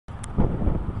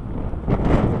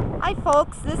Hi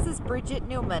folks, this is Bridget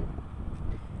Newman.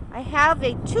 I have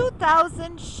a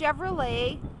 2000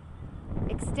 Chevrolet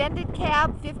extended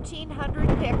cab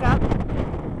 1500 pickup,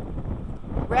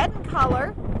 red in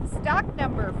color, stock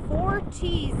number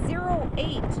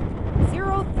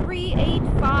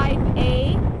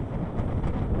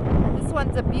 4T080385A. This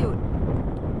one's a beaut.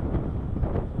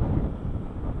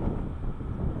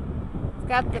 It's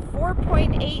got the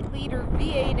 4.8 liter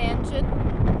V8 engine.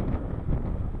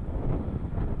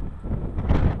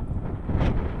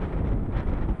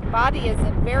 Body is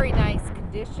in very nice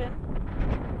condition.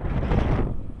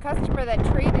 Customer that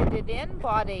traded it in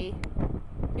bought a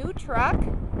new truck.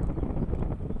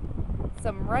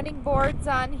 Some running boards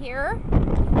on here.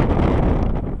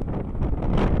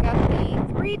 Got the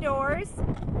 3 doors.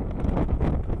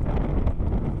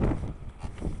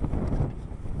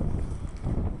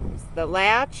 There's the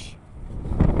latch.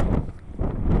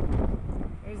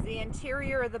 There's the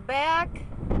interior of the back.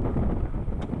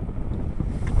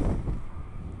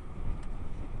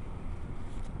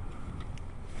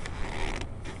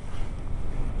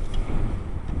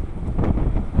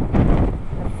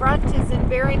 Front is in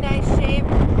very nice shape.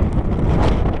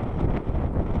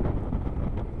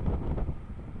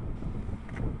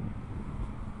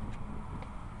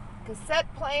 Cassette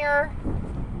player.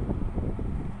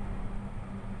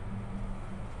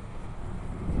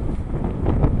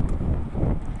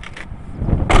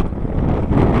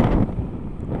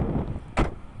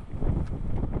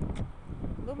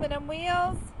 Aluminum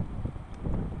wheels.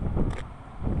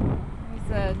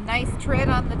 There's a nice tread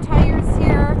on the tires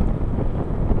here.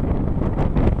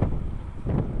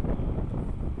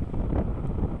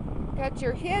 Got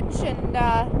your hitch and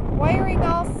wiring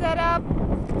all set up.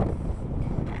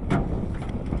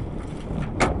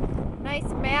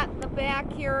 Nice mat in the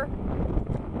back here.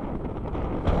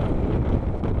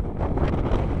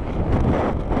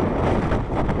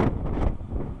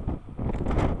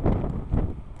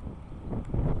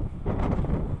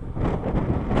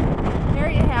 There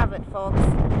you have it,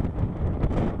 folks.